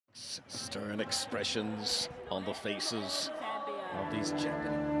Stern expressions on the faces of these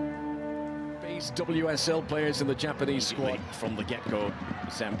Japanese WSL players in the Japanese squad from the get-go.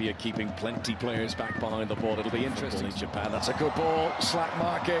 Zambia keeping plenty players back behind the ball. It'll be interesting. In Japan, that's a good ball. Slack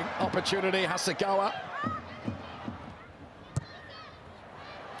marking opportunity. Hasegawa.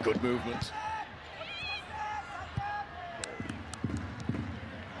 Good movement.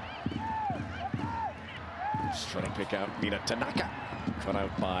 Just trying to pick out Mina Tanaka. Cut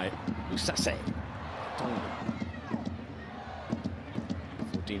out by Usase.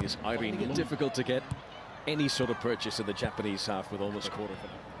 14 is Irene. It's difficult to get any sort of purchase in the Japanese half with almost quarter.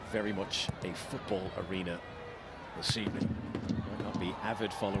 Very much a football arena this evening. Might not be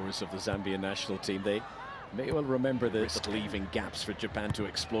avid followers of the Zambian national team. They may well remember this, leaving gaps for Japan to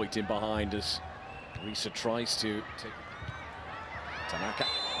exploit in behind as Risa tries to take Tanaka.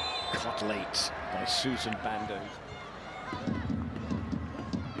 Caught late by Susan Bando.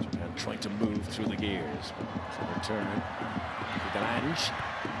 Japan trying to move through the gears. So return. Kudanj.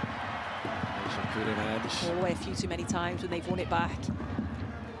 All the way a few too many times when they've won it back.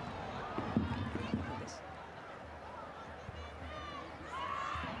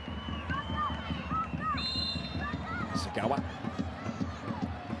 Hasegawa.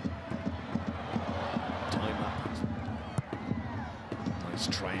 Time up. Nice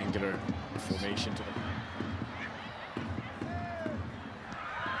triangular formation to them.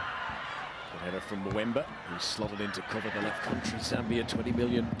 Header from Mwemba, who slotted in to cover the left country. Zambia, 20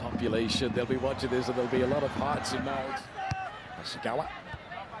 million population. They'll be watching this and there'll be a lot of hearts and mouths. Hasegawa.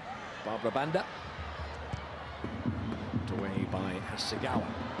 Barbara Banda. Put away by Hasegawa.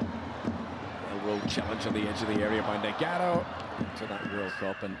 Well-rolled challenge on the edge of the area by Negaro to that World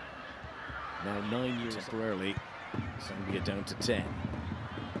Cup, and now 9 years temporarily. Zambia down to 10.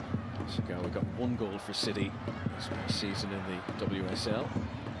 Hasegawa got 1 goal for City this past season in the WSL.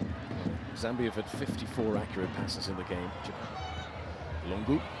 Zambia have had 54 accurate passes in the game.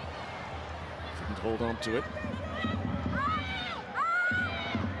 Lungu couldn't hold on to it.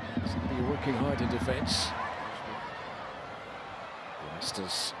 Zambia working hard in defence.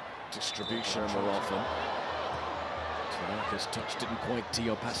 Lester's distribution more often. Tanaka's touch didn't quite tee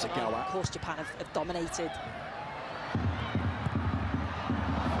up Hasegawa. Of course, Japan have dominated.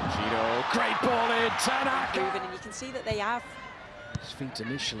 Gino, great ball in, Tanaka! And you can see that they have. His feet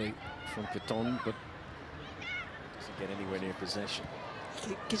initially from Piton, but doesn't get anywhere near possession.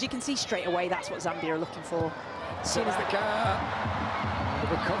 Because you can see straight away that's what Zambia are looking for. As soon as the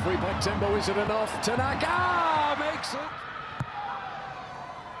recovery by Tembo, is it enough? Tanaka makes it!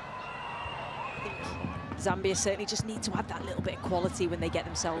 I think Zambia certainly just need to add that little bit of quality when they get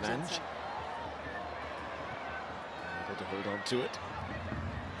themselves in. Able to hold on to it.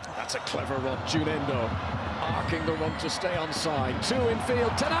 That's a clever run, Junendo. Arcing the run to stay onside. 2 in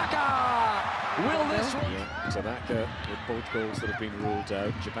field, Tanaka! Will this one? Yeah, Tanaka with both goals that have been ruled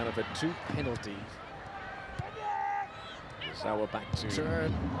out. Japan have had 2 penalties. Zawa back to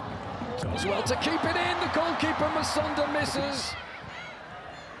turn. Does well to keep it in. The goalkeeper Masunda misses.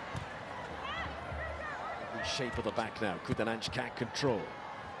 The shape of the back now. Kudanj can't control.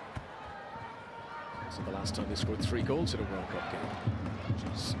 So the last time they scored 3 goals in a World Cup game. Which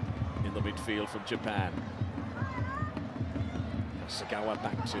is in the midfield from Japan. Hasegawa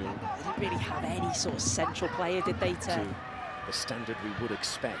back to... They didn't really have any sort of central player, did they? To the standard we would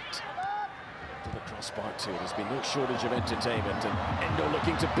expect. To the crossbar too. There's been no shortage of entertainment, and Endo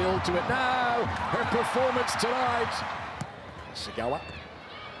looking to build to it now. Her performance tonight. Hasegawa.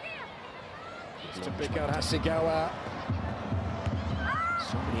 Just to pick out Hasegawa.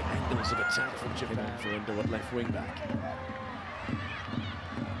 So many angles of attack from Japan for Endo at left wing back.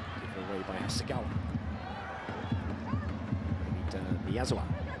 Given away by Hasegawa. Miyazawa.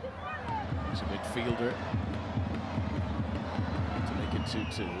 He's a midfielder to make it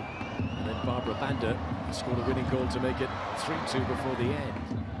 2-2. And then Barbara Banda scored a winning goal to make it 3-2 before the end.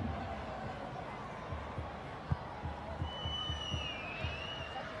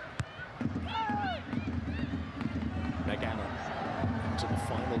 Nagano to the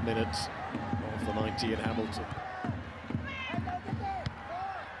final minutes of the 90 at Hamilton.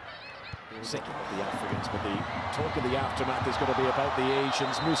 Second of the Africans, but the talk of the aftermath is going to be about the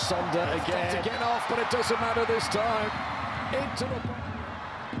Asians. Musonda again to get off, but it doesn't matter this time. Into the...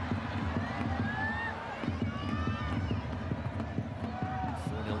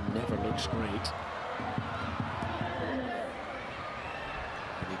 4-0 never looks great.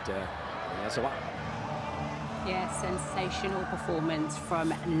 I need Miyazawa. Yeah, sensational performance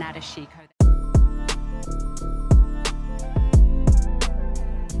from Nadeshiko.